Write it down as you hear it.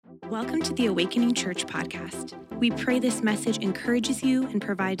Welcome to the Awakening Church podcast. We pray this message encourages you and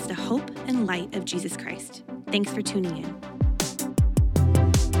provides the hope and light of Jesus Christ. Thanks for tuning in.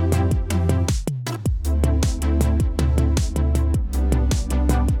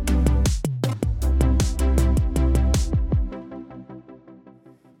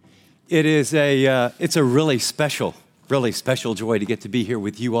 It's a really special joy to get to be here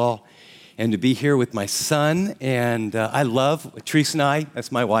with you all and to be here with my son. And I love, Teresa and I,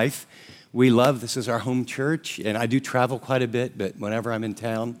 that's my wife, this is our home church, and I do travel quite a bit, but whenever I'm in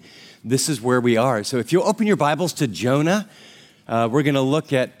town, this is where we are. So if you'll open your Bibles to Jonah, we're going to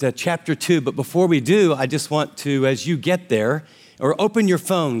look at chapter 2. But before we do, I just want to, as you get there, or open your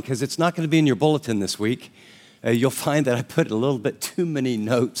phone, because it's not going to be in your bulletin this week, you'll find that I put a little bit too many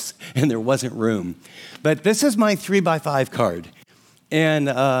notes and there wasn't room. But this is my 3x5 card.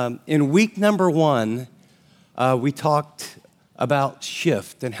 And in week number 1, we talked about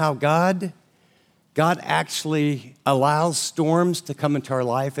shift and how God actually allows storms to come into our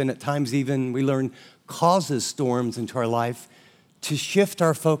life, and at times even we learn causes storms into our life to shift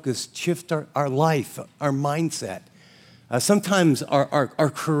our focus, shift our life, our mindset. Sometimes our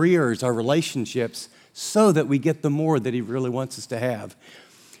careers, our relationships, so that we get the more that he really wants us to have.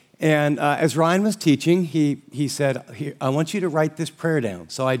 And as Ryan was teaching, he said, "Here, I want you to write this prayer down."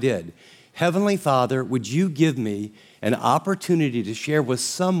 So I did. Heavenly Father, would you give me an opportunity to share with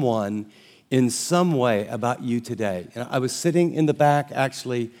someone in some way about you today? And I was sitting in the back,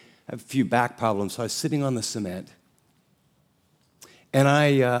 actually, I have a few back problems, so I was sitting on the cement. And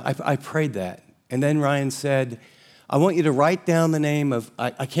I prayed that. And then Ryan said, I want you to write down the name of,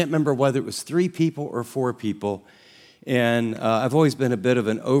 I can't remember whether it was 3 people or 4 people. And I've always been a bit of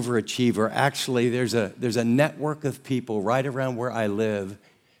an overachiever. Actually, there's a network of people right around where I live.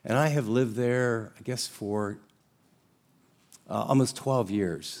 And I have lived there, I guess, for almost 12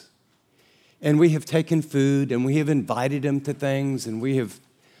 years. And we have taken food and we have invited them to things and we have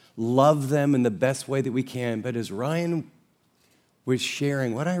loved them in the best way that we can. But as Ryan was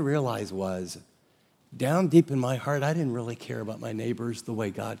sharing, what I realized was, down deep in my heart, I didn't really care about my neighbors the way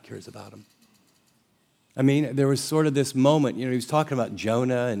God cares about them. I mean, there was sort of this moment, he was talking about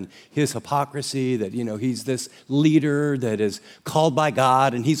Jonah and his hypocrisy, that, he's this leader that is called by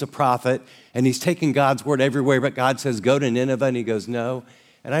God and he's a prophet and he's taking God's word everywhere, but God says, go to Nineveh, and he goes, no.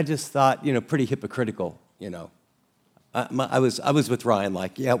 And I just thought, pretty hypocritical, I was with Ryan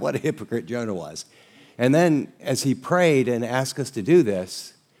like, yeah, what a hypocrite Jonah was. And then as he prayed and asked us to do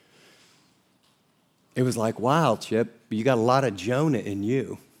this, it was like, wow, Chip, you got a lot of Jonah in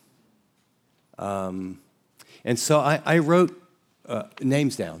you. And so I wrote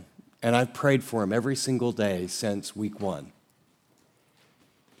names down, and I've prayed for them every single day since week 1.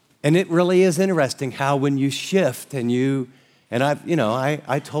 And it really is interesting how when you shift I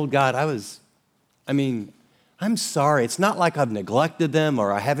told God I'm sorry. It's not like I've neglected them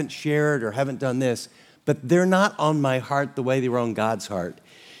or I haven't shared or haven't done this, but they're not on my heart the way they were on God's heart.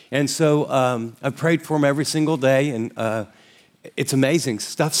 And so I've prayed for them every single day, and it's amazing.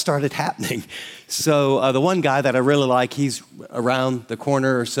 Stuff started happening. So the one guy that I really like, he's around the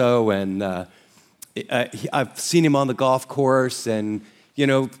corner or so, and I've seen him on the golf course, and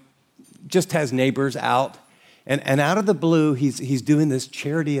just has neighbors out. And out of the blue, he's doing this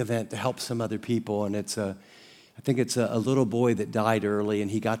charity event to help some other people, and I think it's a little boy that died early, and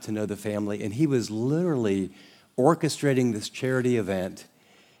he got to know the family, and he was literally orchestrating this charity event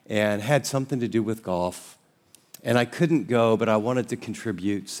and had something to do with golf. And I couldn't go, but I wanted to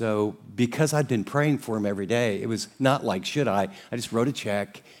contribute. So because I'd been praying for him every day, it was not like, should I? I just wrote a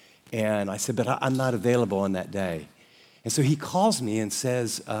check, and I said, but I'm not available on that day. And so he calls me and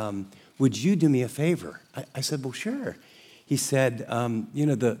says, would you do me a favor? I said, well, sure. He said,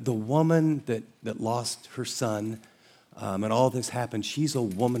 the woman that lost her son, and all this happened, she's a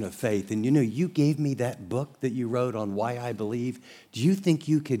woman of faith. And you gave me that book that you wrote on why I believe. Do you think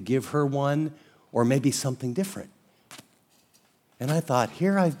you could give her one, or maybe something different? And I thought,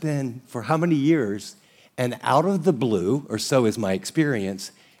 here I've been for how many years, and out of the blue, or so is my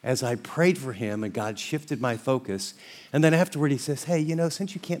experience, as I prayed for him and God shifted my focus. And then afterward he says, hey,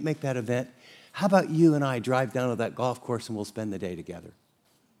 since you can't make that event, how about you and I drive down to that golf course and we'll spend the day together?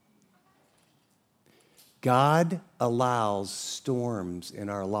 God allows storms in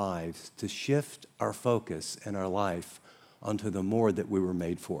our lives to shift our focus in our life onto the more that we were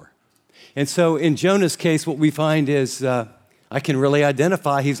made for. And so in Jonah's case, what we find is I can really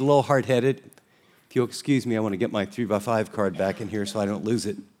identify he's a little hard-headed. If you'll excuse me, I want to get my 3x5 card back in here so I don't lose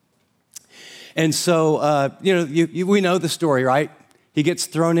it. And so, we know the story, right? He gets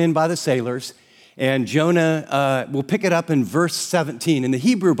thrown in by the sailors, And Jonah, we'll pick it up in verse 17. In the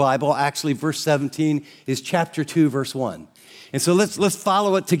Hebrew Bible, actually, verse 17 is chapter 2, verse 1. And so let's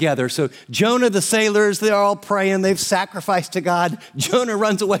follow it together. So Jonah, the sailors, they're all praying. They've sacrificed to God. Jonah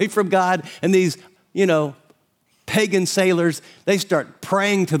runs away from God. And these, pagan sailors, they start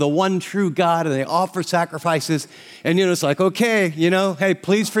praying to the one true God, and they offer sacrifices. And, it's like, okay, hey,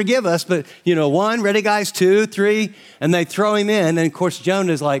 please forgive us. But, 1, ready, guys, 2, 3, and they throw him in. And, of course,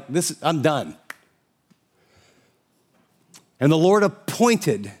 Jonah's like, I'm done. And the Lord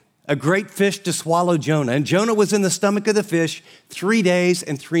appointed a great fish to swallow Jonah. And Jonah was in the stomach of the fish 3 days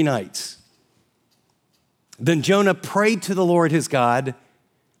and 3 nights. Then Jonah prayed to the Lord his God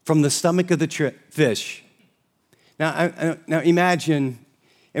from the stomach of the fish. Now imagine,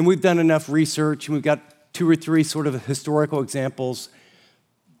 and we've done enough research, and we've got 2 or 3 sort of historical examples,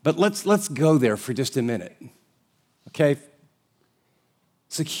 but let's go there for just a minute, okay?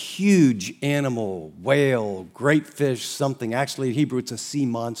 It's a huge animal, whale, great fish, something. Actually, in Hebrew, it's a sea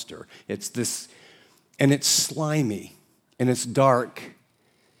monster. It's this, and it's slimy, and it's dark,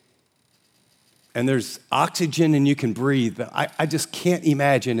 and there's oxygen, and you can breathe, but I just can't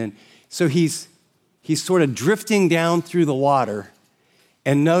imagine. And so he's sort of drifting down through the water,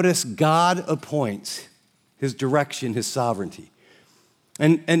 and notice God appoints his direction, his sovereignty.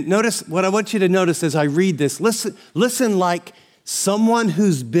 And notice, what I want you to notice as I read this, listen like someone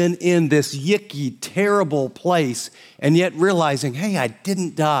who's been in this yicky, terrible place and yet realizing, hey, I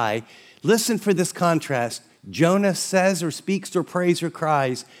didn't die. Listen for this contrast. Jonah says or speaks or prays or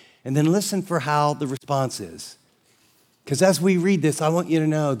cries, and then listen for how the response is. Because as we read this, I want you to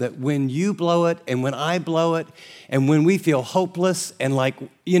know that when you blow it and when I blow it and when we feel hopeless and like,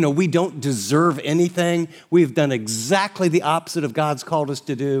 we don't deserve anything, we've done exactly the opposite of God's called us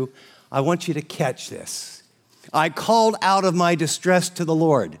to do, I want you to catch this. I called out of my distress to the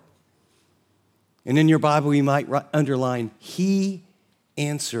Lord. And in your Bible, you might underline, he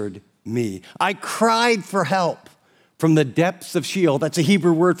answered me. I cried for help from the depths of Sheol. That's a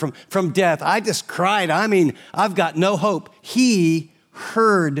Hebrew word from death. I just cried. I've got no hope. He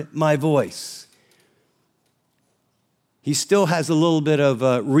heard my voice. He still has a little bit of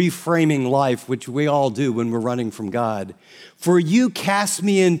reframing life, which we all do when we're running from God. For you cast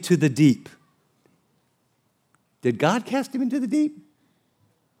me into the deep. Did God cast him into the deep?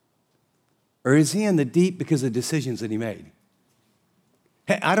 Or is he in the deep because of decisions that he made?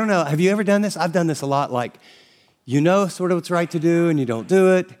 Hey, I don't know. Have you ever done this? I've done this a lot. Like, sort of what's right to do, and you don't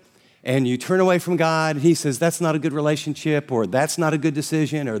do it, and you turn away from God, and he says, that's not a good relationship, or that's not a good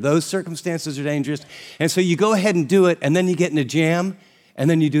decision, or those circumstances are dangerous. And so you go ahead and do it, and then you get in a jam, and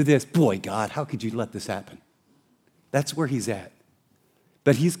then you do this. Boy, God, how could you let this happen? That's where he's at.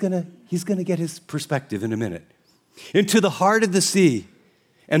 But he's gonna get his perspective in a minute. Into the heart of the sea,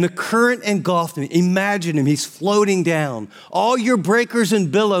 and the current engulfed me. Imagine him, he's floating down. All your breakers and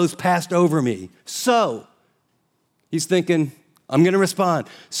billows passed over me. So, he's thinking, I'm going to respond.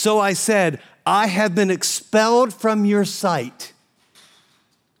 So I said, I have been expelled from your sight.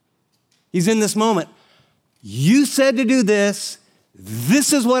 He's in this moment. You said to do this.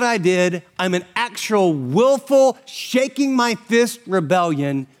 This is what I did. I'm an actual willful, shaking my fist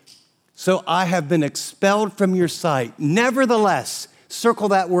rebellion. So I have been expelled from your sight. Nevertheless, circle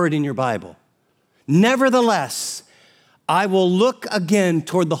that word in your Bible. Nevertheless, I will look again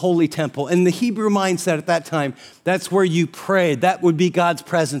toward the holy temple. In the Hebrew mindset at that time, that's where you prayed. That would be God's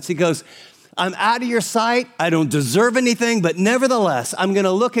presence. He goes, I'm out of your sight. I don't deserve anything, but nevertheless, I'm going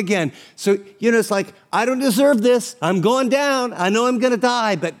to look again. So, it's like, I don't deserve this. I'm going down. I know I'm going to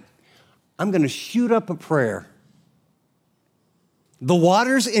die, but I'm going to shoot up a prayer. The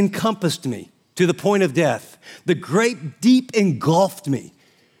waters encompassed me to the point of death. The great deep engulfed me.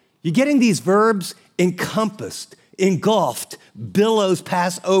 You getting these verbs? Encompassed, engulfed, billows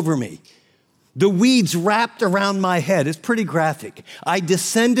pass over me. The weeds wrapped around my head. It's pretty graphic. I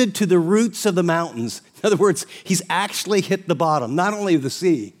descended to the roots of the mountains. In other words, he's actually hit the bottom, not only of the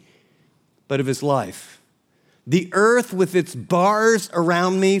sea, but of his life. The earth with its bars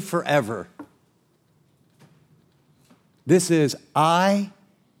around me forever. This is, I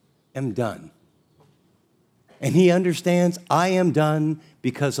am done. And he understands I am done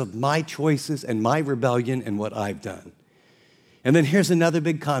because of my choices and my rebellion and what I've done. And then here's another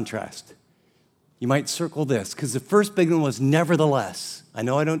big contrast. You might circle this, because the first big one was nevertheless. I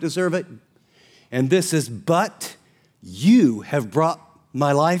know I don't deserve it. And this is, but you have brought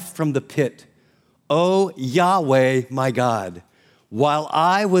my life from the pit, O Yahweh, my God. While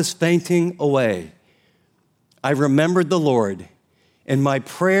I was fainting away, I remembered the Lord, and my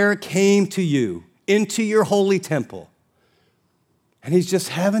prayer came to you into your holy temple. And he's just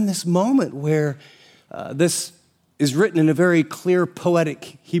having this moment where this is written in a very clear,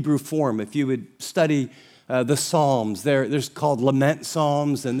 poetic Hebrew form. If you would study the Psalms, there's called lament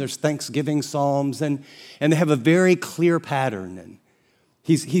psalms, and there's thanksgiving psalms, and they have a very clear pattern. And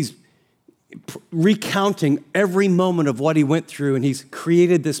he's recounting every moment of what he went through, and he's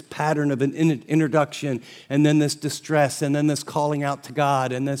created this pattern of an introduction, and then this distress, and then this calling out to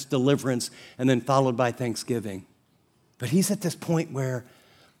God, and this deliverance, and then followed by thanksgiving. But he's at this point where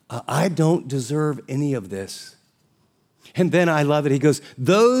I don't deserve any of this. And then I love it. He goes,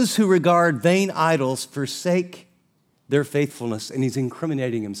 those who regard vain idols forsake their faithfulness, and he's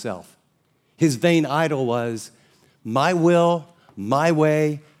incriminating himself. His vain idol was my will, my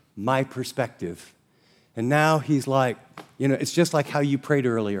way, my perspective. And now he's like, it's just like how you prayed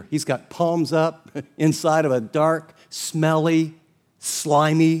earlier. He's got palms up inside of a dark, smelly,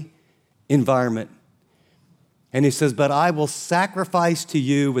 slimy environment. And he says, but I will sacrifice to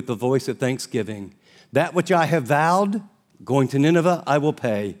you with the voice of thanksgiving. That which I have vowed, going to Nineveh, I will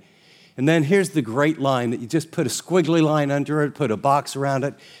pay. And then here's the great line that you just put a squiggly line under it, put a box around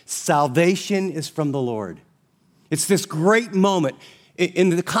it. Salvation is from the Lord. It's this great moment. In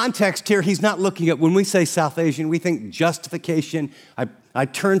the context here, he's not looking at, when we say salvation, we think justification. I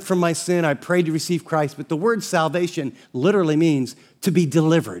turned from my sin, I prayed to receive Christ. But the word salvation literally means to be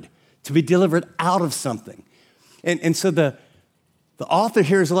delivered out of something. And so the author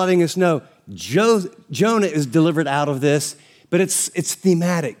here is letting us know Jonah is delivered out of this, but it's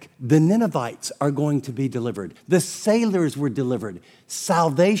thematic. The Ninevites are going to be delivered. The sailors were delivered.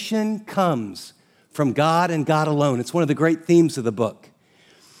 Salvation comes from God and God alone. It's one of the great themes of the book.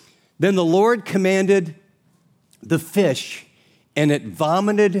 Then the Lord commanded the fish, and it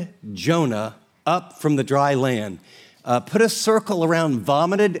vomited Jonah up from the dry land. Put a circle around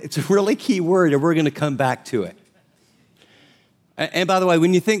vomited. It's a really key word, and we're going to come back to it. And by the way,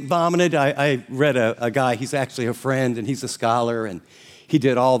 when you think vomited, I read a guy, he's actually a friend, and he's a scholar, and he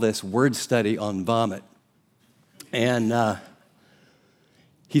did all this word study on vomit. And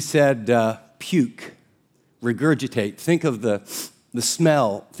he said, puke, regurgitate. Think of the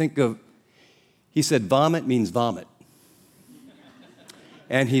smell. He said, vomit means vomit.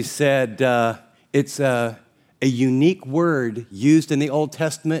 And he said, it's a unique word used in the Old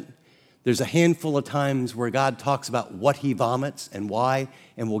Testament. There's a handful of times where God talks about what he vomits and why,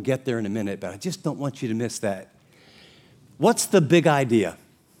 and we'll get there in a minute, but I just don't want you to miss that. What's the big idea?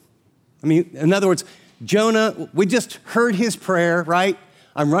 I mean, in other words, Jonah, we just heard his prayer, right?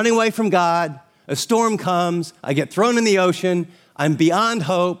 I'm running away from God. A storm comes. I get thrown in the ocean. I'm beyond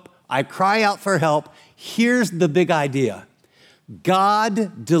hope. I cry out for help. Here's the big idea.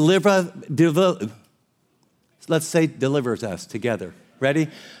 God delivers us together. Ready?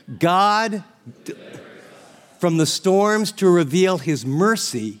 God from the storms to reveal his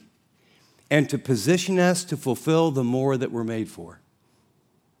mercy and to position us to fulfill the more that we're made for.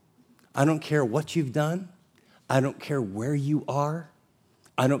 I don't care what you've done. I don't care where you are.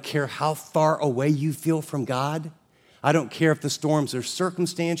 I don't care how far away you feel from God. I don't care if the storms are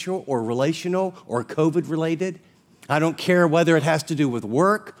circumstantial or relational or COVID related. I don't care whether it has to do with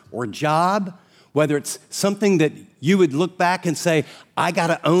work or job, whether it's something that you would look back and say, I got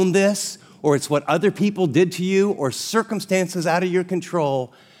to own this, or it's what other people did to you, or circumstances out of your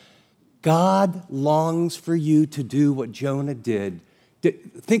control. God longs for you to do what Jonah did.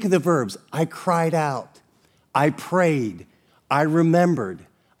 Think of the verbs. I cried out. I prayed. I remembered.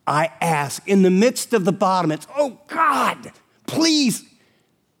 I asked. In the midst of the bottom, it's, oh God, please.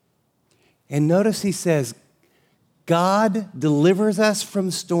 And notice he says, God delivers us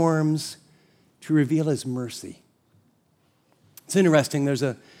from storms to reveal his mercy. It's interesting. There's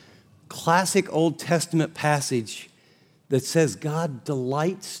a classic Old Testament passage that says God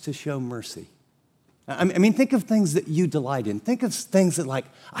delights to show mercy. I mean, think of things that you delight in. Think of things that like,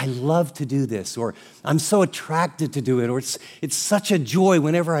 I love to do this, or I'm so attracted to do it, or it's such a joy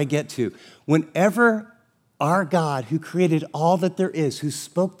whenever I get to. Whenever our God, who created all that there is, who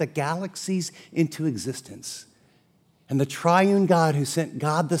spoke the galaxies into existence, and the triune God who sent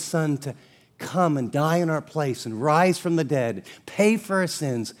God the Son to come and die in our place and rise from the dead, pay for our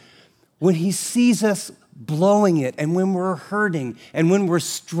sins, when he sees us blowing it and when we're hurting and when we're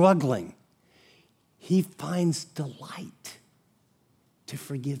struggling, he finds delight to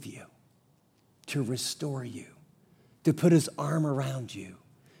forgive you, to restore you, to put his arm around you,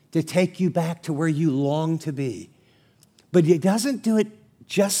 to take you back to where you long to be. But he doesn't do it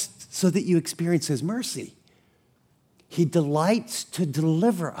just so that you experience his mercy. He delights to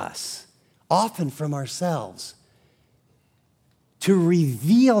deliver us, often from ourselves, to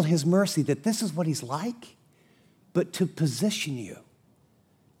reveal his mercy, that this is what he's like, but to position you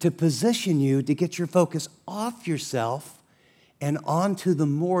to position you to get your focus off yourself and onto the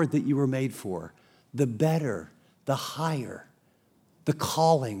more that you were made for, the better, the higher, the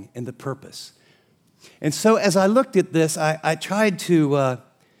calling and the purpose. And so as I looked at this, I tried to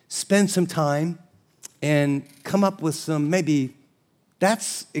spend some time and come up with some, maybe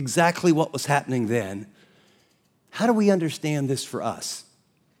that's exactly what was happening then. How do we understand this for us?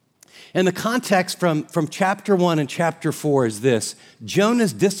 And the context from chapter 1 and chapter 4 is this: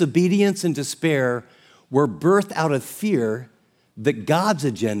 Jonah's disobedience and despair were birthed out of fear that God's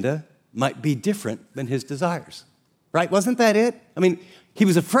agenda might be different than his desires. Right? Wasn't that it? I mean, he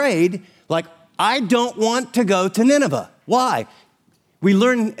was afraid, like, I don't want to go to Nineveh. Why? We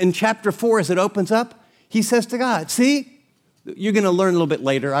learn in chapter 4 as it opens up, he says to God, see, you're going to learn a little bit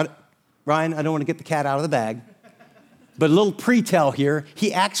later. Ryan, I don't want to get the cat out of the bag. But a little pre-tell here,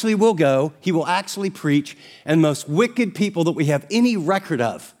 he actually will go, he will actually preach, and the most wicked people that we have any record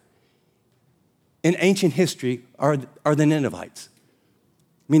of in ancient history are the Ninevites.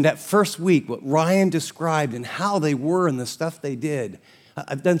 I mean, that first week, what Ryan described and how they were and the stuff they did,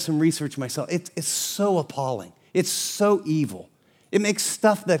 I've done some research myself. It's so appalling. It's so evil. It makes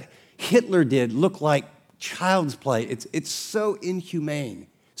stuff that Hitler did look like child's play. It's so inhumane,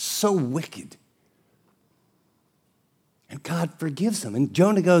 so wicked. And God forgives them. And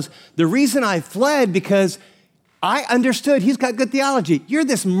Jonah goes, the reason I fled because I understood, he's got good theology. You're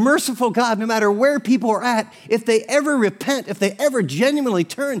this merciful God, no matter where people are at. If they ever repent, if they ever genuinely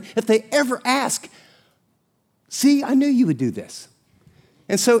turn, if they ever ask, see, I knew you would do this.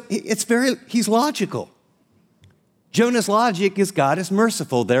 And so he's logical. Jonah's logic is God is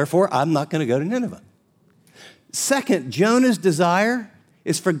merciful, therefore I'm not going to go to Nineveh. Second, Jonah's desire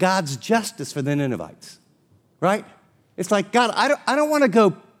is for God's justice for the Ninevites, right? It's like, God, I don't want to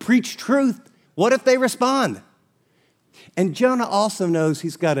go preach truth. What if they respond? And Jonah also knows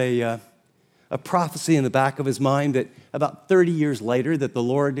he's got a prophecy in the back of his mind that about 30 years later that the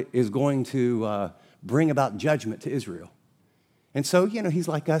Lord is going to bring about judgment to Israel. And so, he's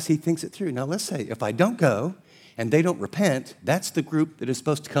like us. He thinks it through. Now, let's say if I don't go and they don't repent, that's the group that is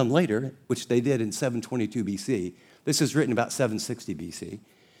supposed to come later, which they did in 722 BC. This is written about 760 BC.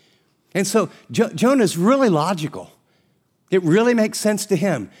 And so Jonah's really logical. It really makes sense to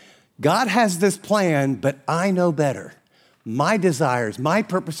him. God has this plan, but I know better. My desires, my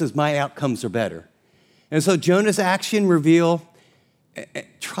purposes, my outcomes are better. And so Jonah's action reveal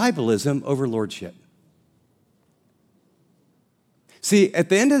tribalism over lordship. See, at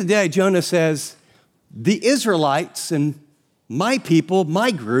the end of the day, Jonah says, the Israelites and my people,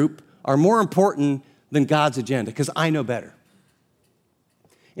 my group, are more important than God's agenda because I know better.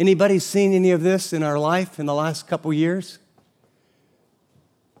 Anybody seen any of this in our life in the last couple years?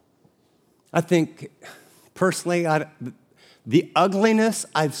 I think, personally, the ugliness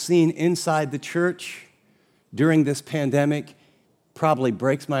I've seen inside the church during this pandemic probably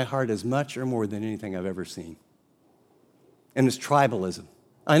breaks my heart as much or more than anything I've ever seen. And it's tribalism.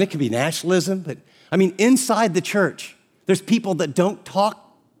 And it can be nationalism, but inside the church, there's people that don't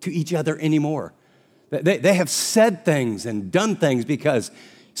talk to each other anymore. They have said things and done things because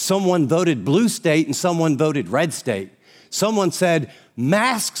someone voted blue state and someone voted red state. Someone said,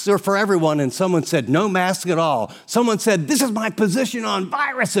 masks are for everyone, and someone said, no mask at all. Someone said, this is my position on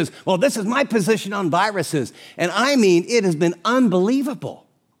viruses. Well, this is my position on viruses. And it has been unbelievable.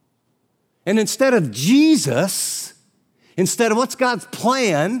 And instead of Jesus, instead of what's God's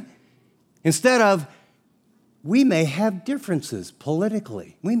plan, instead of, we may have differences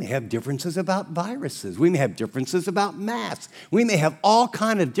politically. We may have differences about viruses. We may have differences about masks. We may have all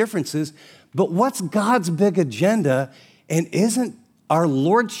kinds of differences, but what's God's big agenda? And isn't our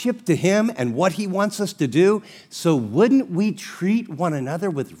lordship to him and what he wants us to do? So wouldn't we treat one another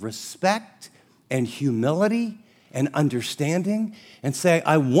with respect and humility and understanding and say,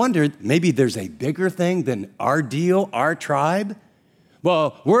 I wondered, maybe there's a bigger thing than our deal, our tribe?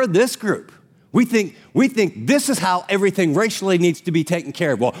 Well, we're this group. We think this is how everything racially needs to be taken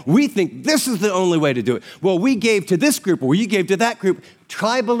care of. Well, we think this is the only way to do it. Well, we gave to this group, or you gave to that group.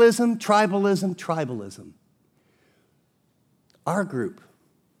 Tribalism, tribalism, tribalism. Our group,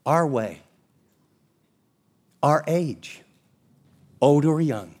 our way, our age, old or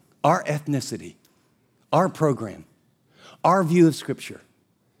young, our ethnicity, our program, our view of Scripture.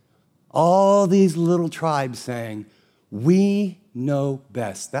 All these little tribes saying, we know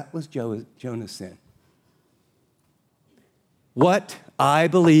best. That was Jonah's sin. What I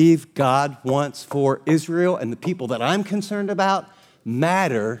believe God wants for Israel and the people that I'm concerned about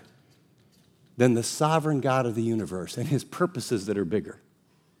matter than the sovereign God of the universe and his purposes that are bigger.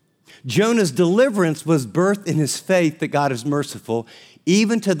 Jonah's deliverance was birthed in his faith that God is merciful,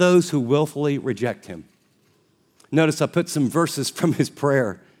 even to those who willfully reject him. Notice I put some verses from his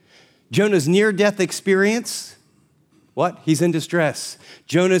prayer. Jonah's near-death experience, what? He's in distress.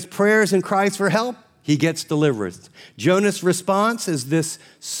 Jonah's prayers and cries for help, he gets deliverance. Jonah's response is this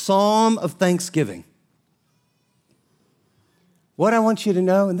psalm of thanksgiving. What I want you to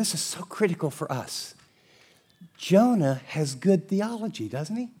know, and this is so critical for us, Jonah has good theology,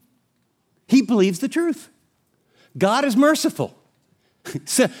 doesn't he? He believes the truth. God is merciful.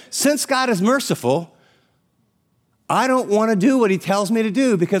 Since God is merciful, I don't want to do what he tells me to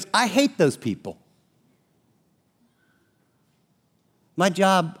do because I hate those people. My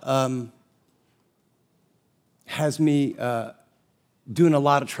job has me doing a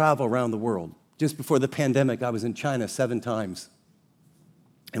lot of travel around the world. Just before the pandemic, I was in China 7 times.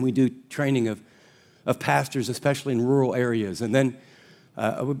 And we do training of pastors, especially in rural areas. And then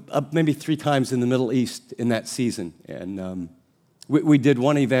maybe 3 times in the Middle East in that season. And we did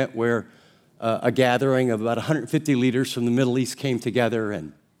one event where a gathering of about 150 leaders from the Middle East came together,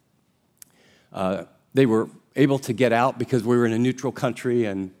 and they were able to get out because we were in a neutral country,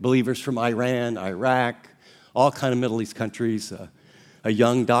 and believers from Iran, Iraq, all kind of Middle East countries, a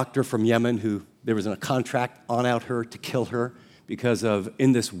young doctor from Yemen who there was a contract on out her to kill her because of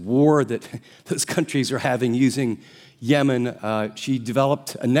in this war that those countries are having using Yemen, she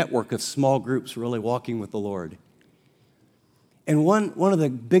developed a network of small groups really walking with the Lord. And one of the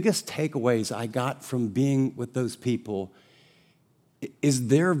biggest takeaways I got from being with those people is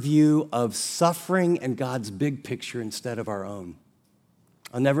their view of suffering and God's big picture instead of our own.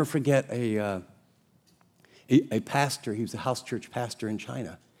 I'll never forget a pastor. He was a house church pastor in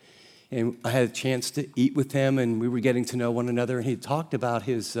China. And I had a chance to eat with him, and we were getting to know one another. And he talked about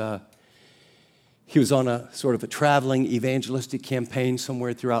his, he was on a sort of a traveling evangelistic campaign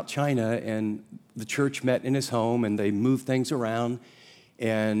somewhere throughout China, and the church met in his home, and they moved things around.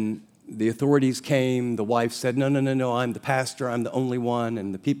 And the authorities came. The wife said, no, I'm the pastor. I'm the only one.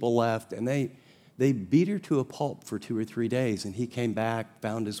 And the people left, and they beat her to a pulp for 2 or 3 days. And he came back,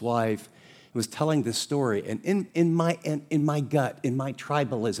 found his wife, was telling this story, and in my gut, in my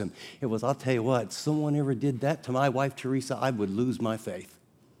tribalism, it was, I'll tell you what, someone ever did that to my wife, Teresa, I would lose my faith.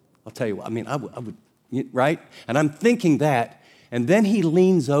 I'll tell you what, I mean, I would, right? And I'm thinking that, and then he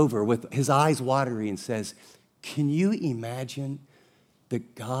leans over with his eyes watery and says, can you imagine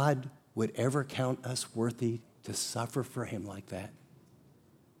that God would ever count us worthy to suffer for him like that?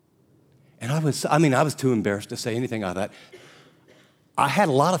 And I was too embarrassed to say anything like that. I had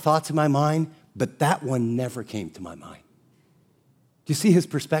a lot of thoughts in my mind, but that one never came to my mind. Do you see his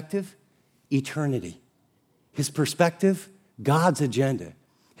perspective? Eternity. His perspective, God's agenda.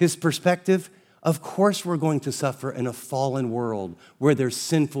 His perspective, of course we're going to suffer in a fallen world where there's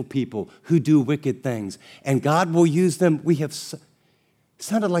sinful people who do wicked things, and God will use them. We have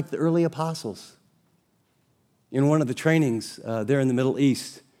sounded like the early apostles. In one of the trainings there in the Middle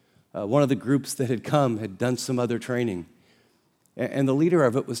East, one of the groups that had come had done some other training. And the leader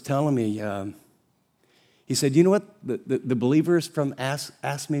of it was telling me, he said, you know what the believers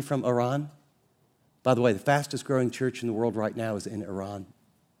asked me from Iran? By the way, the fastest growing church in the world right now is in Iran.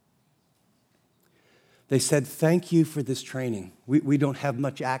 They said, thank you for this training. We don't have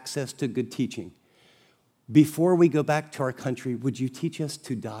much access to good teaching. Before we go back to our country, would you teach us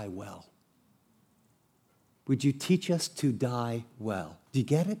to die well? Would you teach us to die well? Do you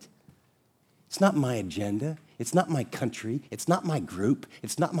get it? It's not my agenda. It's not my country. It's not my group.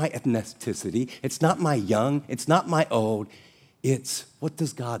 It's not my ethnicity. It's not my young. It's not my old. It's what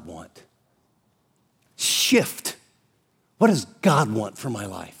does God want? Shift. What does God want for my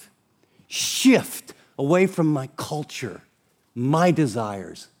life? Shift away from my culture, my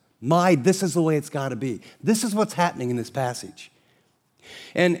desires, this is the way it's got to be. This is what's happening in this passage.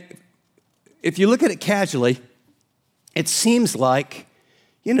 And if you look at it casually, it seems like,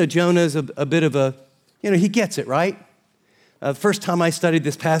 Jonah's a bit of a, he gets it, right? The first time I studied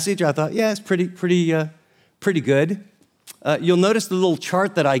this passage, I thought, yeah, it's pretty good. You'll notice the little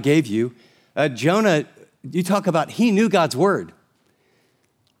chart that I gave you. Jonah, you talk about he knew God's word,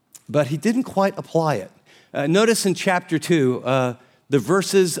 but he didn't quite apply it. Notice in chapter 2, the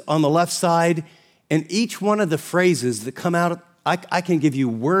verses on the left side, and each one of the phrases that come out, I can give you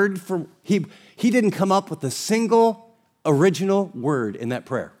word for, he didn't come up with a single original word in that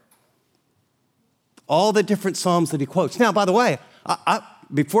prayer. All the different Psalms that he quotes. Now, by the way,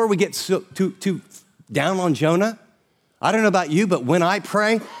 before we get too down on Jonah, I don't know about you, but when I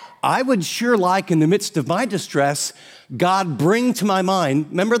pray, I would sure like in the midst of my distress, God bring to my mind,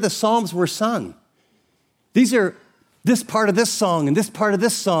 remember the Psalms were sung. These are this part of this song and this part of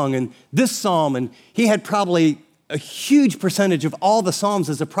this song and this psalm. And he had probably a huge percentage of all the psalms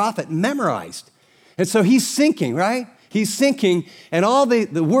as a prophet memorized. And so he's sinking, right? He's sinking, and all the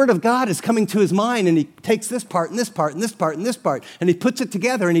word of God is coming to his mind, and he takes this part and this part and this part and this part, and he puts it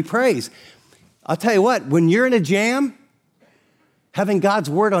together and he prays. I'll tell you what, when you're in a jam, having God's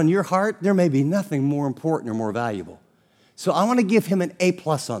word on your heart, there may be nothing more important or more valuable. So I want to give him an A+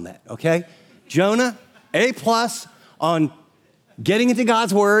 on that, okay? Jonah, A+ on getting into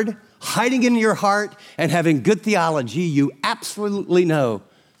God's word, hiding it in your heart, and having good theology. You absolutely know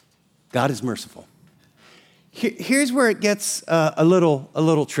God is merciful. Here's where it gets a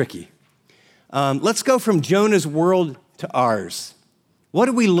little tricky. Let's go from Jonah's world to ours. What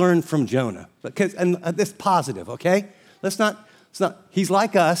do we learn from Jonah? And this positive, okay? Let's not. He's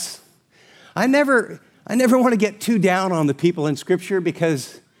like us. I never want to get too down on the people in Scripture,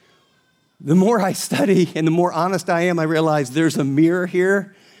 because the more I study and the more honest I am, I realize there's a mirror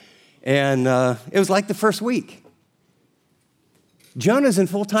here. And it was like the first week. Jonah's in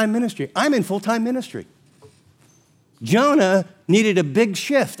full-time ministry. I'm in full-time ministry. Jonah needed a big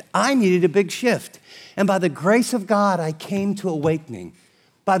shift. I needed a big shift. And by the grace of God, I came to awakening.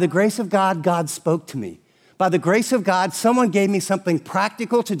 By the grace of God, God spoke to me. By the grace of God, someone gave me something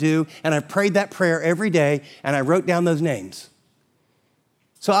practical to do, and I prayed that prayer every day, and I wrote down those names.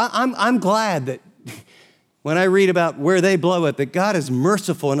 So I'm glad that when I read about where they blow it, that God is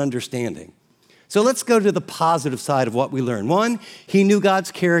merciful and understanding. So let's go to the positive side of what we learn. One, he knew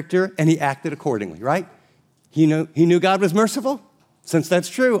God's character, and he acted accordingly, right? He knew God was merciful. Since that's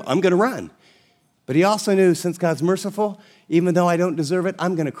true, I'm going to run. But he also knew, since God's merciful, even though I don't deserve it,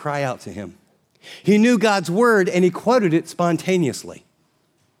 I'm going to cry out to him. He knew God's word, and he quoted it spontaneously.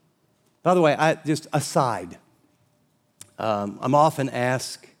 By the way, just aside, I'm often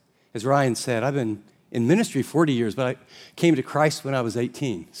asked, as Ryan said, I've been in ministry 40 years, but I came to Christ when I was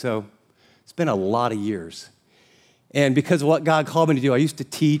 18. So it's been a lot of years. And because of what God called me to do, I used to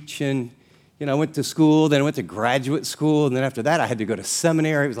teach, and I went to school, then I went to graduate school, and then after that, I had to go to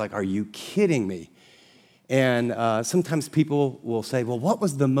seminary. It was like, are you kidding me? And sometimes people will say, well, what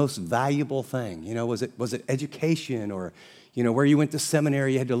was the most valuable thing? Was it education, or, where you went to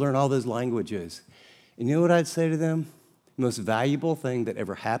seminary, you had to learn all those languages? And you know what I'd say to them? The most valuable thing that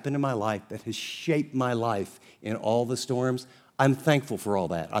ever happened in my life, that has shaped my life in all the storms, I'm thankful for all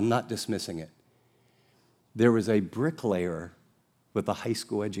that. I'm not dismissing it. There was a bricklayer with a high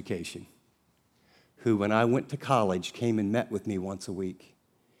school education who, when I went to college, came and met with me once a week.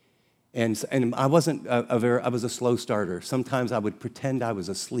 And I wasn't I was a slow starter. Sometimes I would pretend I was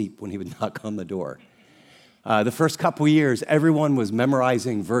asleep when he would knock on the door. The first couple years, everyone was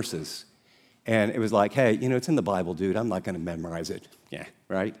memorizing verses. And it was like, hey, it's in the Bible, dude. I'm not going to memorize it. Yeah,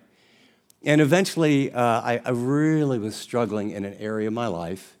 right? And eventually, I really was struggling in an area of my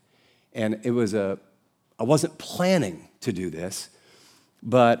life. And it was I wasn't planning to do this,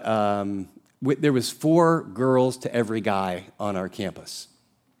 but there was 4 girls to every guy on our campus.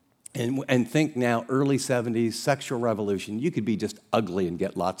 And think now, early 70s, sexual revolution, you could be just ugly and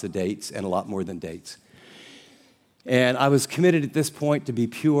get lots of dates, and a lot more than dates. And I was committed at this point to be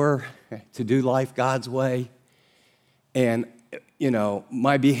pure, to do life God's way. And,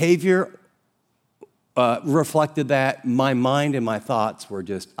 my behavior reflected that. My mind and my thoughts were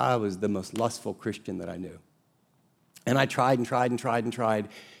I was the most lustful Christian that I knew. And I tried and tried and tried and tried.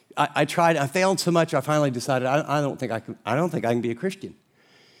 I tried. I failed so much. I finally decided I don't think I can be a Christian.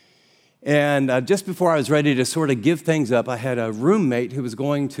 And just before I was ready to sort of give things up, I had a roommate who was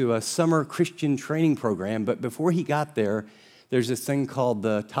going to a summer Christian training program. But before he got there, there's this thing called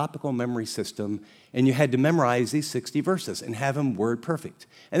the topical memory system, and you had to memorize these 60 verses and have them word perfect.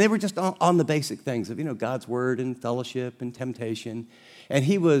 And they were just on the basic things of God's word and fellowship and temptation. And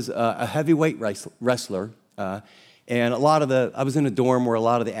he was a heavyweight wrestler. And I was in a dorm where a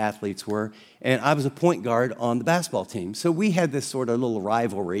lot of the athletes were, and I was a point guard on the basketball team. So we had this sort of little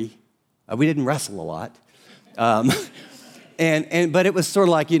rivalry. We didn't wrestle a lot. But it was sort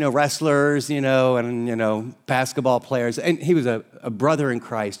of like, wrestlers, and, basketball players. And he was a brother in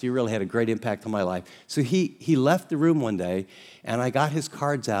Christ. He really had a great impact on my life. So he left the room one day, and I got his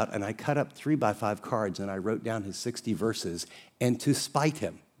cards out, and I cut up 3x5 cards, and I wrote down his 60 verses. And to spite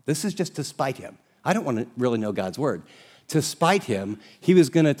him, this is just to spite him. I don't want to really know God's word. To spite him, he was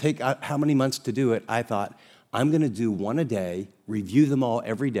going to take how many months to do it. I thought, I'm going to do one a day, review them all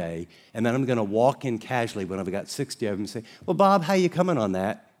every day, and then I'm going to walk in casually when I've got 60 of them and say, well, Bob, how you coming on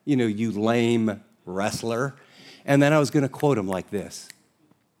that? You lame wrestler. And then I was going to quote him like this.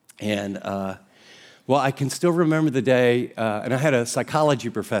 And, I can still remember the day, and I had a psychology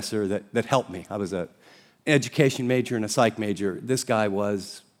professor that helped me. I was a education major and a psych major. This guy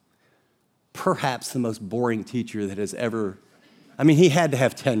was perhaps the most boring teacher that has ever, he had to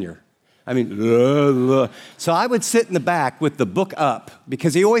have tenure. So I would sit in the back with the book up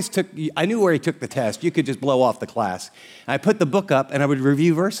because I knew where he took the test. You could just blow off the class. I put the book up and I would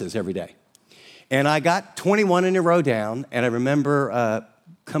review verses every day. And I got 21 in a row down, and I remember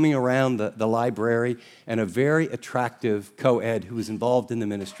coming around the library and a very attractive co-ed who was involved in the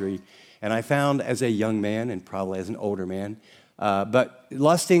ministry. And I found as a young man, and probably as an older man, but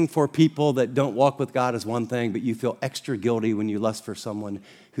lusting for people that don't walk with God is one thing, but you feel extra guilty when you lust for someone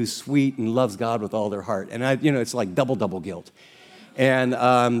who's sweet and loves God with all their heart. And it's like double guilt.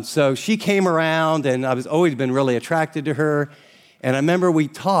 And so she came around, and I was always been really attracted to her. And I remember we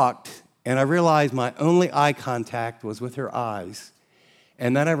talked, and I realized my only eye contact was with her eyes.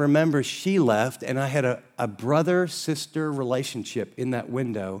 And then I remember she left, and I had a brother-sister relationship in that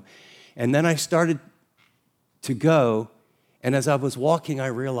window. And then I started to go, and as I was walking, I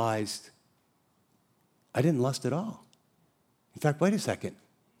realized I didn't lust at all. In fact, wait a second.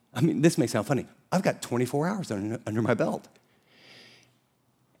 This may sound funny. I've got 24 hours under my belt.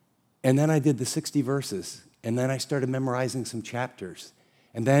 And then I did the 60 verses, and then I started memorizing some chapters.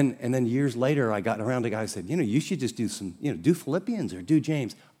 And then years later, I got around to a guy who said, you should just do Philippians or do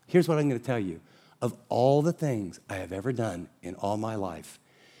James. Here's what I'm going to tell you. Of all the things I have ever done in all my life,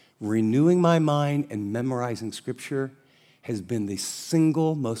 renewing my mind and memorizing Scripture has been the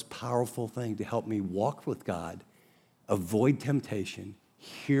single most powerful thing to help me walk with God, avoid temptation,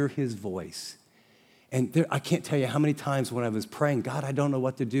 hear His voice. And I can't tell you how many times when I was praying, God, I don't know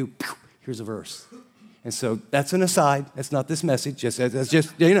what to do, here's a verse. And so that's an aside. That's not this message. That's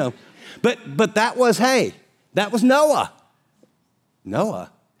just. But that was Noah.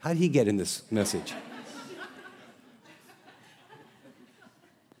 Noah, how did he get in this message?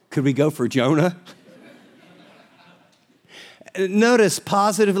 Could we go for Jonah? Notice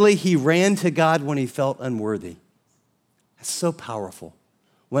positively, he ran to God when he felt unworthy. That's so powerful.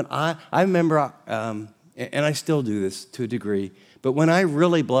 When I remember, and I still do this to a degree, but when I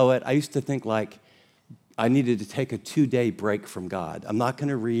really blow it, I used to think like I needed to take a 2-day break from God. I'm not going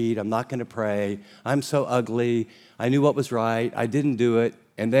to read. I'm not going to pray. I'm so ugly. I knew what was right. I didn't do it.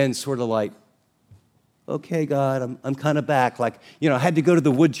 And then sort of like, okay, God, I'm kind of back. Like, I had to go to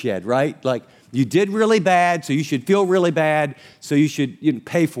the woodshed, right? Like, you did really bad, so you should feel really bad, so you should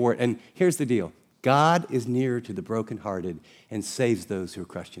pay for it. And here's the deal. God is near to the brokenhearted and saves those who are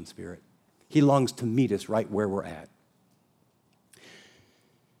crushed in spirit. He longs to meet us right where we're at.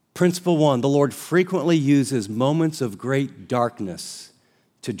 Principle 1, the Lord frequently uses moments of great darkness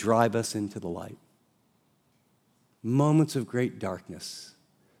to drive us into the light. Moments of great darkness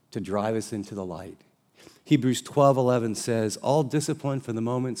to drive us into the light. Hebrews 12:11 says, all discipline for the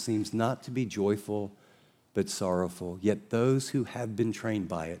moment seems not to be joyful, but sorrowful. Yet those who have been trained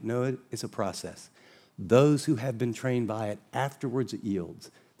by it, no, it's a process. Those who have been trained by it, afterwards it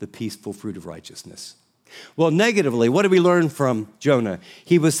yields the peaceful fruit of righteousness. Well, negatively, what did we learn from Jonah?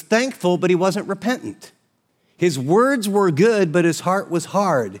 He was thankful, but he wasn't repentant. His words were good, but his heart was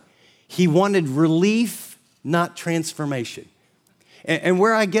hard. He wanted relief, not transformation. And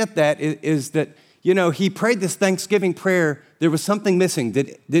where I get that is that, he prayed this Thanksgiving prayer. There was something missing.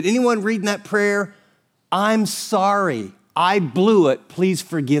 Did anyone read in that prayer, I'm sorry, I blew it, please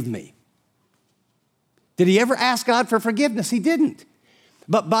forgive me? Did he ever ask God for forgiveness? He didn't.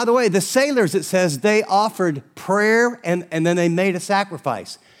 But by the way, the sailors, it says, they offered prayer and then they made a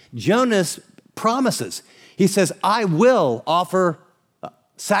sacrifice. Jonah promises. He says, I will offer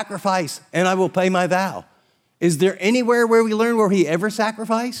sacrifice and I will pay my vow. Is there anywhere where we learn where he ever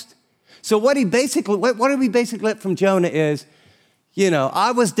sacrificed? So what did we basically get from Jonah is,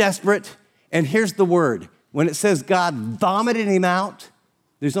 I was desperate, and here's the word. When it says God vomited him out,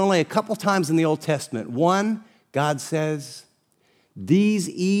 there's only a couple times in the Old Testament. One, God says, these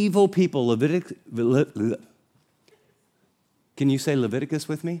evil people, can you say Leviticus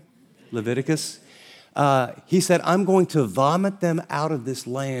with me? Leviticus. He said, I'm going to vomit them out of this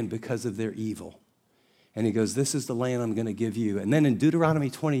land because of their evil. And he goes, this is the land I'm going to give you. And then in Deuteronomy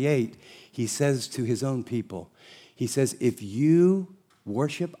 28, he says to his own people, he says, if you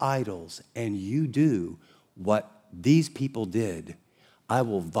worship idols and you do what these people did, I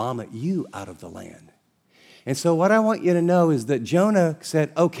will vomit you out of the land. And so what I want you to know is that Jonah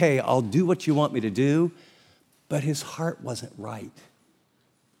said, okay, I'll do what you want me to do, but his heart wasn't right.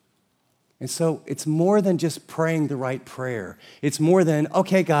 And so it's more than just praying the right prayer. It's more than,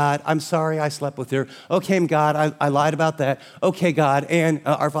 okay, God, I'm sorry I slept with her. Okay, God, I lied about that. Okay, God, and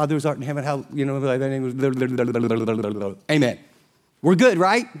our Father who art in heaven, how, thy name was, amen. We're good,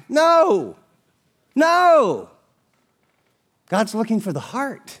 right? No. No. God's looking for the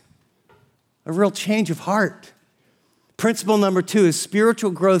heart, a real change of heart. Principle number 2 is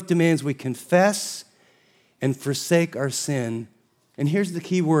spiritual growth demands we confess and forsake our sin. And here's the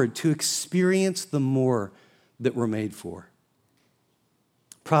key word, to experience the more that we're made for.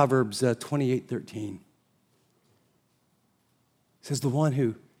 Proverbs 28:13 says, the one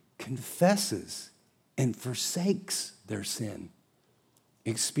who confesses and forsakes their sin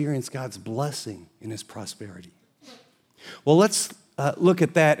experience God's blessing in his prosperity. Well, let's look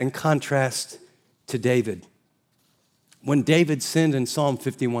at that in contrast to David. When David sinned in Psalm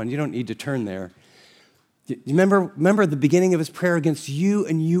 51, you don't need to turn there. You remember the beginning of his prayer, against you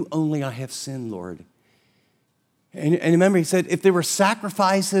and you only I have sinned, Lord. And remember, he said, if there were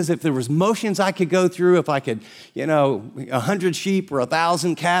sacrifices, if there was motions I could go through, if I could, 100 sheep or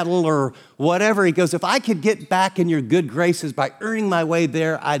 1,000 cattle or whatever, he goes, if I could get back in your good graces by earning my way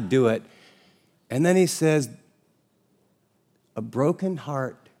there, I'd do it. And then he says, a broken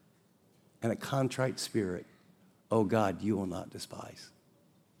heart and a contrite spirit, oh God, you will not despise.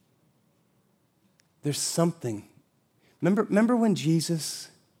 There's something. Remember when Jesus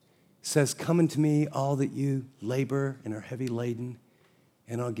says, come unto me, all that you labor and are heavy laden,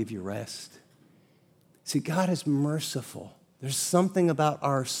 and I'll give you rest. See, God is merciful. There's something about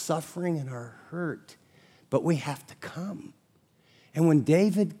our suffering and our hurt, but we have to come. And when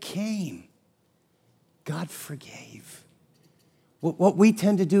David came, God forgave. What we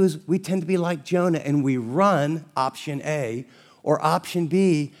tend to do is we tend to be like Jonah, and we run option A, or option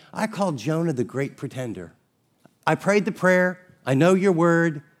B. I call Jonah the great pretender. I prayed the prayer. I know your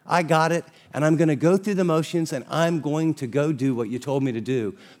word. I got it, and I'm going to go through the motions, and I'm going to go do what you told me to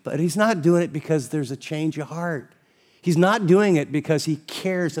do. But he's not doing it because there's a change of heart. He's not doing it because he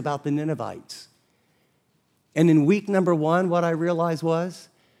cares about the Ninevites. And in week number 1, what I realized was,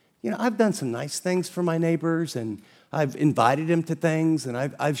 I've done some nice things for my neighbors, and I've invited them to things, and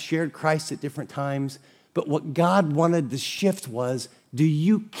I've shared Christ at different times. But what God wanted to shift was, do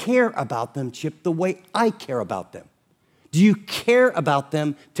you care about them, Chip, the way I care about them? Do you care about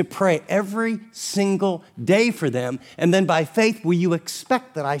them to pray every single day for them? And then by faith, will you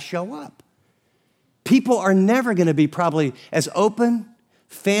expect that I show up? People are never going to be probably as open,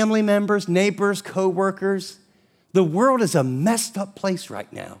 family members, neighbors, coworkers. The world is a messed up place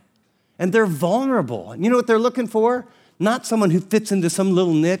right now. And they're vulnerable. And you know what they're looking for? Not someone who fits into some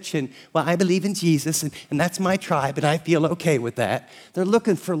little niche and, well, I believe in Jesus and that's my tribe and I feel okay with that. They're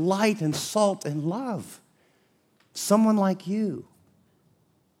looking for light and salt and love. Someone like you.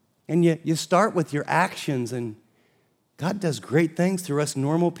 And you start with your actions, and God does great things through us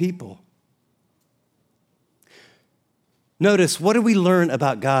normal people. Notice, what do we learn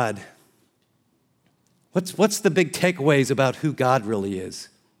about God? What's the big takeaways about who God really is?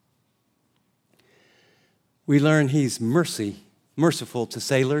 We learn he's merciful to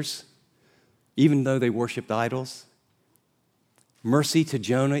sailors, even though they worshiped idols. Mercy to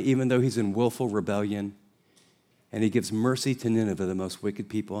Jonah, even though he's in willful rebellion. And he gives mercy to Nineveh, the most wicked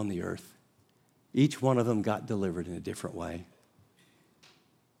people on the earth. Each one of them got delivered in a different way.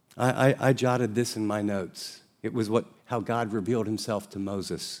 I jotted this in my notes. It was how God revealed himself to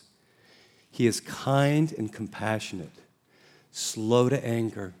Moses. He is kind and compassionate, slow to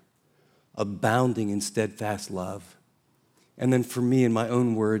anger, abounding in steadfast love. And then for me, in my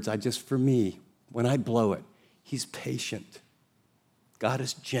own words, when I blow it, he's patient. God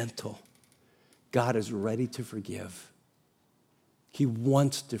is gentle. God is ready to forgive. He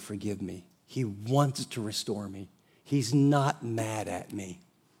wants to forgive me. He wants to restore me. He's not mad at me.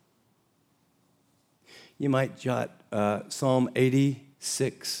 You might jot Psalm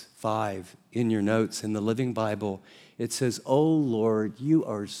 86:5 in your notes in the Living Bible. It says, "Oh Lord, you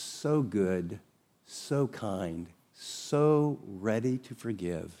are so good, so kind, so ready to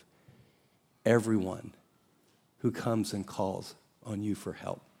forgive everyone who comes and calls on you for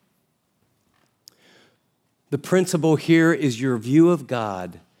help." The principle here is your view of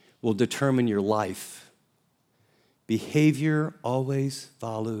God will determine your life. Behavior always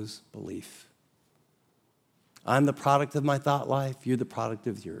follows belief. I'm the product of my thought life. You're the product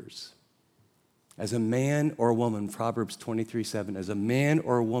of yours. As a man or a woman, Proverbs 23:7, as a man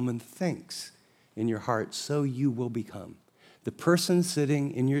or a woman thinks in your heart, so you will become. The person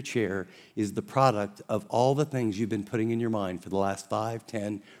sitting in your chair is the product of all the things you've been putting in your mind for the last 5,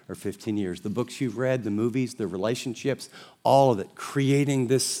 10, or 15 years. The books you've read, the movies, the relationships, all of it, creating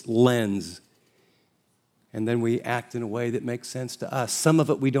this lens. And then we act in a way that makes sense to us. Some of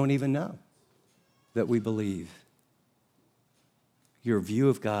it we don't even know that we believe. Your view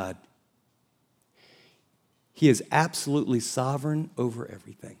of God. He is absolutely sovereign over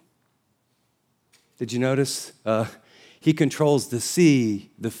everything. Did you notice? He controls the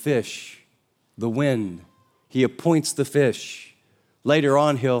sea, the fish, the wind. He appoints the fish. Later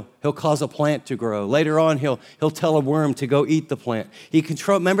on, he'll cause a plant to grow. Later on, he'll tell a worm to go eat the plant.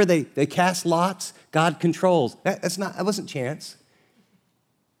 Remember, they cast lots? God controls. That wasn't chance.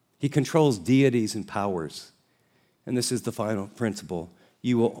 He controls deities and powers. And this is the final principle.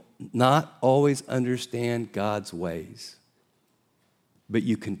 You will not always understand God's ways, but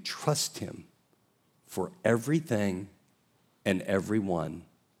you can trust him for everything and everyone,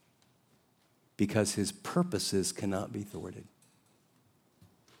 because his purposes cannot be thwarted.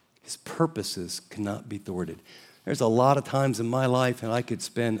 His purposes cannot be thwarted. There's a lot of times in my life, and I could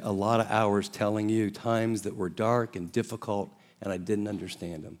spend a lot of hours telling you times that were dark and difficult, and I didn't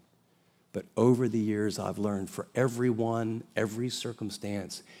understand them. But over the years, I've learned for everyone, every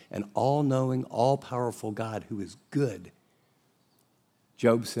circumstance, an all-knowing, all-powerful God who is good.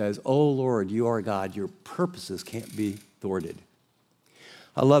 Job says, "Oh Lord, you are God. Your purposes can't be thwarted."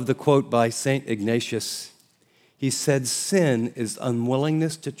 I love the quote by St. Ignatius. He said, "Sin is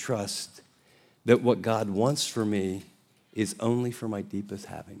unwillingness to trust that what God wants for me is only for my deepest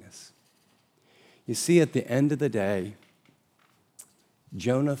happiness." You see, at the end of the day,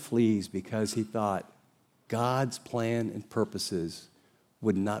 Jonah flees because he thought God's plan and purposes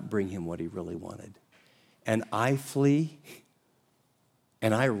would not bring him what he really wanted. And I flee,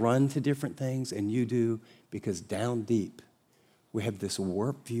 and I run to different things, and you do, because down deep, we have this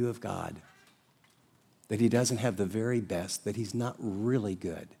warped view of God, that he doesn't have the very best, that he's not really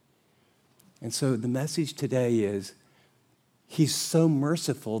good. And so the message today is, he's so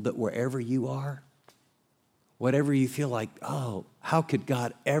merciful that wherever you are, whatever you feel like, oh, how could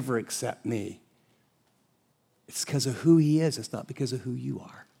God ever accept me? It's because of who he is. It's not because of who you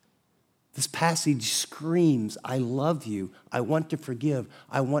are. This passage screams, I love you. I want to forgive.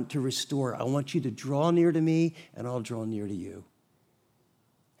 I want to restore. I want you to draw near to me, and I'll draw near to you.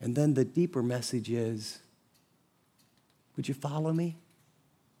 And then the deeper message is, would you follow me?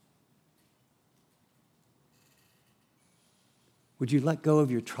 Would you let go of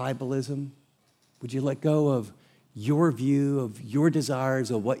your tribalism? Would you let go of your view, of your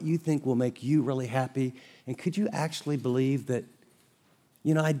desires, of what you think will make you really happy? And could you actually believe that,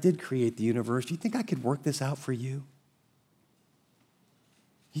 I did create the universe. Do you think I could work this out for you?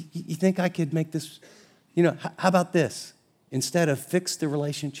 You think I could make this, how about this? Instead of fix the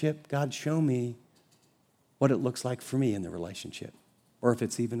relationship, God, show me what it looks like for me in the relationship, or if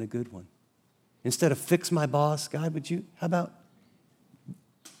it's even a good one. Instead of fix my boss, God, how about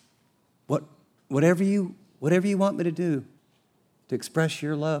whatever you want me to do to express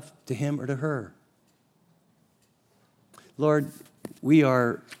your love to him or to her. Lord, we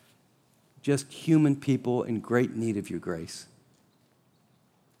are just human people in great need of your grace.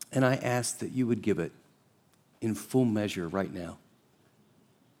 And I ask that you would give it in full measure right now.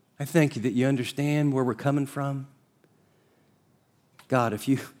 I thank you that you understand where we're coming from. God, if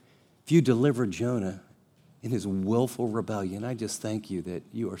you delivered Jonah in his willful rebellion, I just thank you that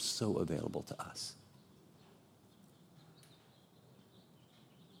you are so available to us.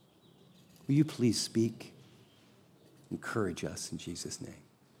 Will you please speak? Encourage us in Jesus' name.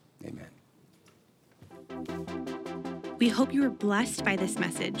 Amen. We hope you were blessed by this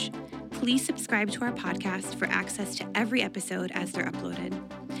message. Please subscribe to our podcast for access to every episode as they're uploaded.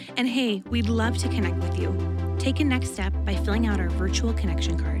 And hey, we'd love to connect with you. Take a next step by filling out our virtual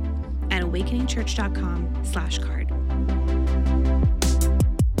connection card at awakeningchurch.com/card.